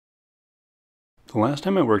The last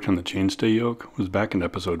time I worked on the Chainstay Yoke was back in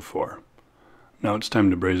episode 4. Now it's time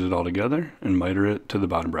to braze it all together and miter it to the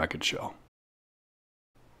bottom bracket shell.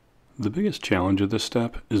 The biggest challenge of this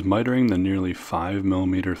step is mitering the nearly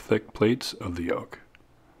 5mm thick plates of the yoke,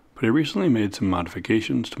 but I recently made some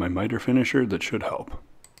modifications to my miter finisher that should help.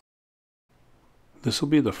 This will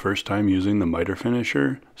be the first time using the miter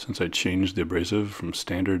finisher since I changed the abrasive from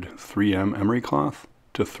standard 3M emery cloth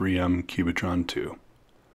to 3M Cubitron 2.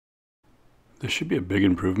 This should be a big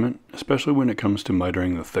improvement, especially when it comes to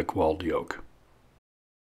mitering the thick-walled yoke.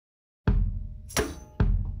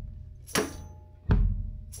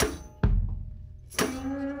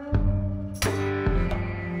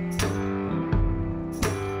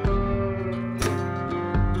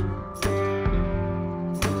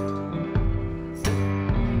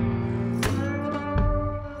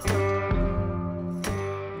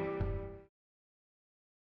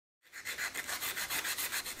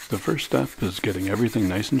 The first step is getting everything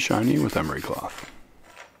nice and shiny with emery cloth.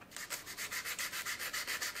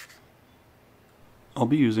 I'll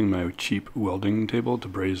be using my cheap welding table to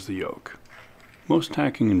braze the yoke. Most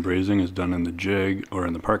tacking and brazing is done in the jig or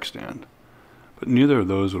in the park stand, but neither of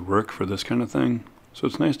those would work for this kind of thing, so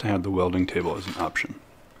it's nice to have the welding table as an option.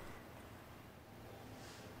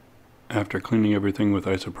 After cleaning everything with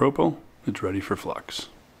isopropyl, it's ready for flux.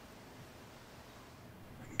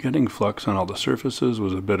 Getting flux on all the surfaces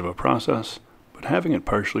was a bit of a process, but having it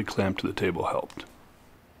partially clamped to the table helped.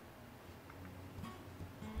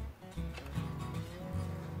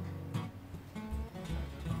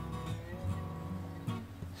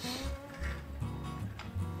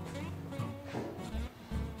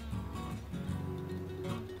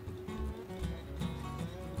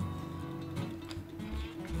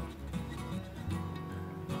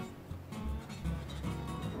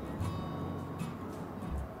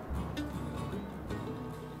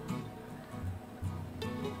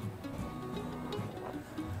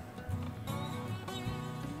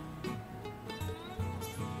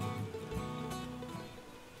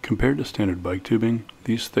 Compared to standard bike tubing,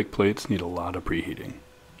 these thick plates need a lot of preheating,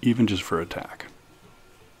 even just for a tack.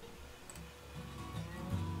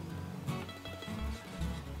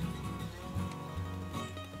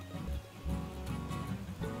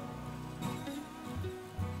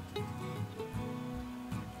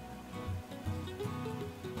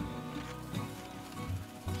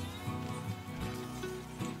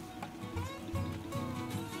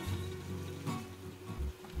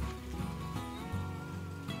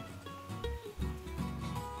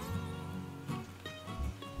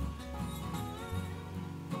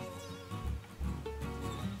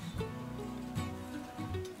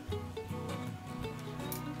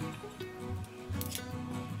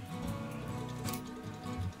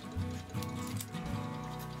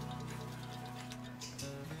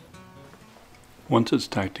 Once it's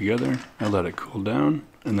tacked together, I let it cool down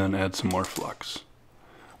and then add some more flux.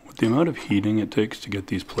 With the amount of heating it takes to get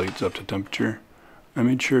these plates up to temperature, I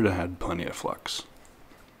made sure to add plenty of flux.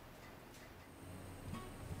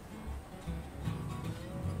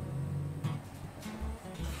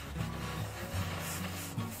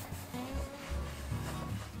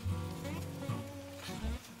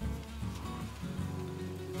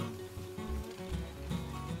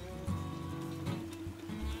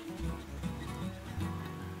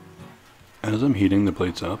 As I'm heating the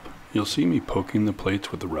plates up, you'll see me poking the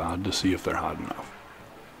plates with the rod to see if they're hot enough.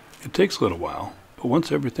 It takes a little while, but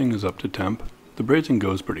once everything is up to temp, the brazing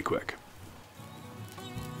goes pretty quick.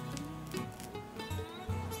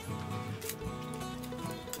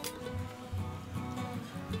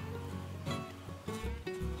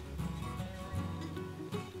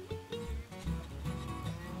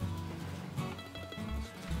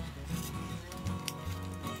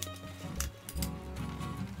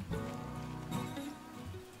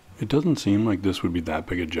 It doesn't seem like this would be that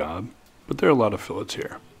big a job, but there are a lot of fillets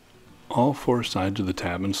here. All 4 sides of the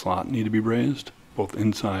tab and slot need to be brazed, both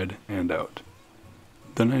inside and out.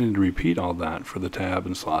 Then I need to repeat all that for the tab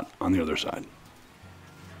and slot on the other side.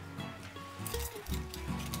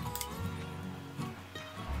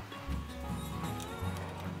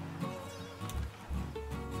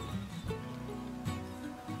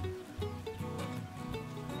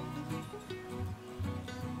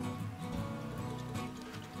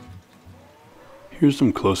 Here's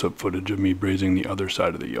some close-up footage of me brazing the other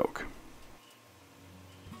side of the yoke.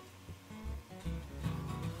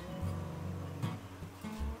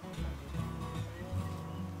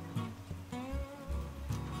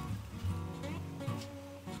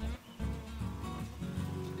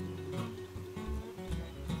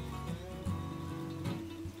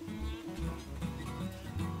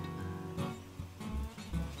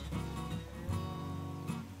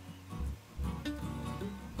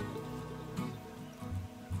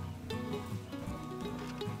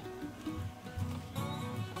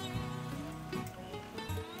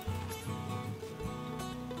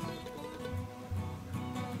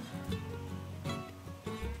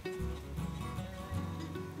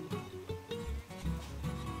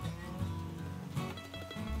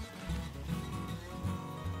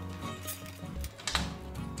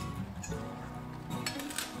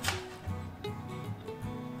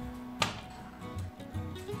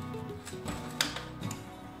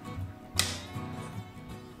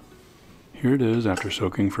 Here it is after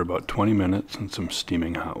soaking for about 20 minutes in some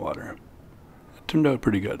steaming hot water. It turned out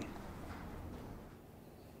pretty good.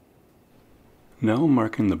 Now I'm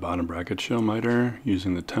marking the bottom bracket shell miter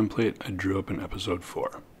using the template I drew up in episode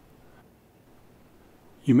 4.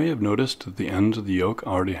 You may have noticed that the ends of the yoke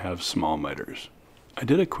already have small miters. I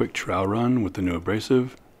did a quick trowel run with the new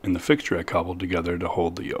abrasive and the fixture I cobbled together to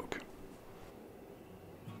hold the yoke.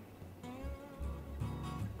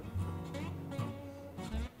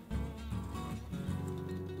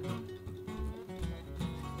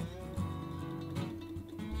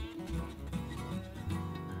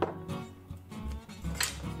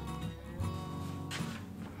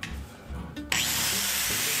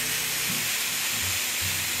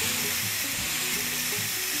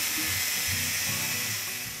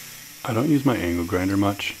 I don't use my angle grinder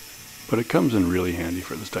much, but it comes in really handy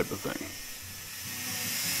for this type of thing.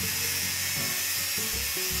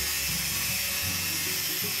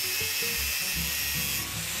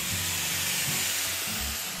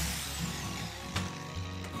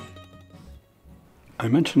 I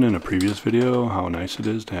mentioned in a previous video how nice it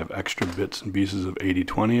is to have extra bits and pieces of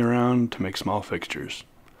 80/20 around to make small fixtures.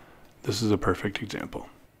 This is a perfect example.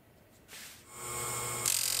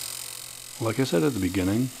 Like I said at the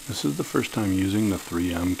beginning, this is the first time using the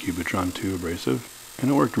 3M Cubitron 2 abrasive, and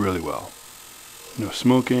it worked really well. No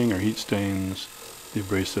smoking or heat stains, the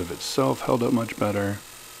abrasive itself held up much better,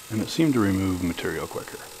 and it seemed to remove material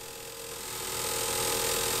quicker.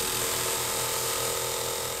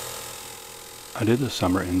 I did a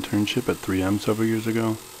summer internship at 3M several years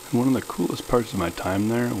ago, and one of the coolest parts of my time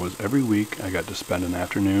there was every week I got to spend an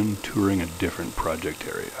afternoon touring a different project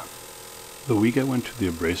area. The week I went to the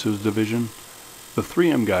abrasives division, the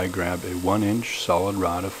 3M guy grabbed a 1-inch solid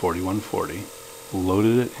rod of 4140,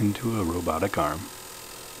 loaded it into a robotic arm,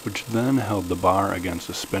 which then held the bar against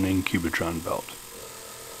a spinning Cubitron belt.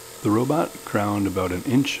 The robot ground about an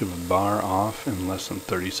inch of bar off in less than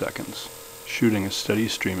 30 seconds, shooting a steady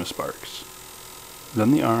stream of sparks. Then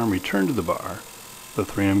the arm returned to the bar, the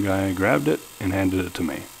 3M guy grabbed it and handed it to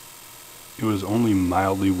me. It was only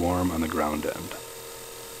mildly warm on the ground end.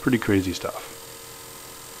 Pretty crazy stuff.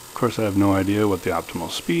 Of course, I have no idea what the optimal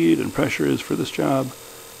speed and pressure is for this job,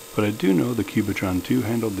 but I do know the Cubitron 2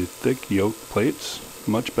 handled the thick yoke plates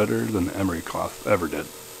much better than the emery cloth ever did.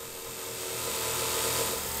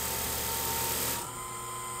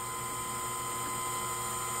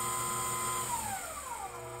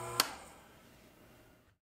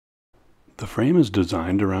 The frame is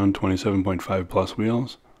designed around 27.5 plus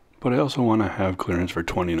wheels, but I also want to have clearance for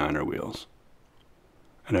 29er wheels.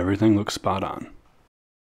 And everything looks spot on.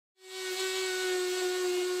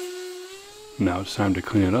 Now it's time to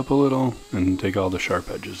clean it up a little and take all the sharp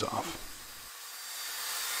edges off.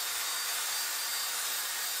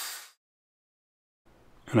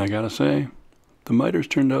 And I gotta say, the miters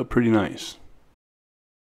turned out pretty nice.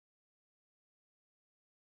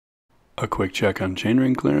 A quick check on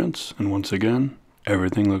chainring clearance, and once again,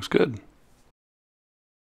 everything looks good.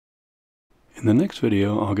 In the next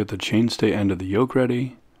video, I'll get the chainstay end of the yoke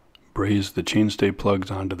ready, braze the chainstay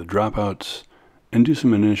plugs onto the dropouts, and do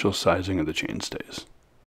some initial sizing of the chainstays.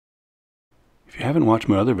 If you haven't watched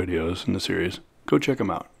my other videos in the series, go check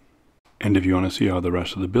them out. And if you want to see how the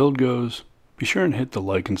rest of the build goes, be sure and hit the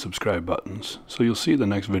like and subscribe buttons so you'll see the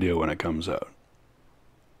next video when it comes out.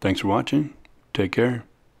 Thanks for watching, take care,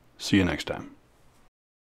 see you next time.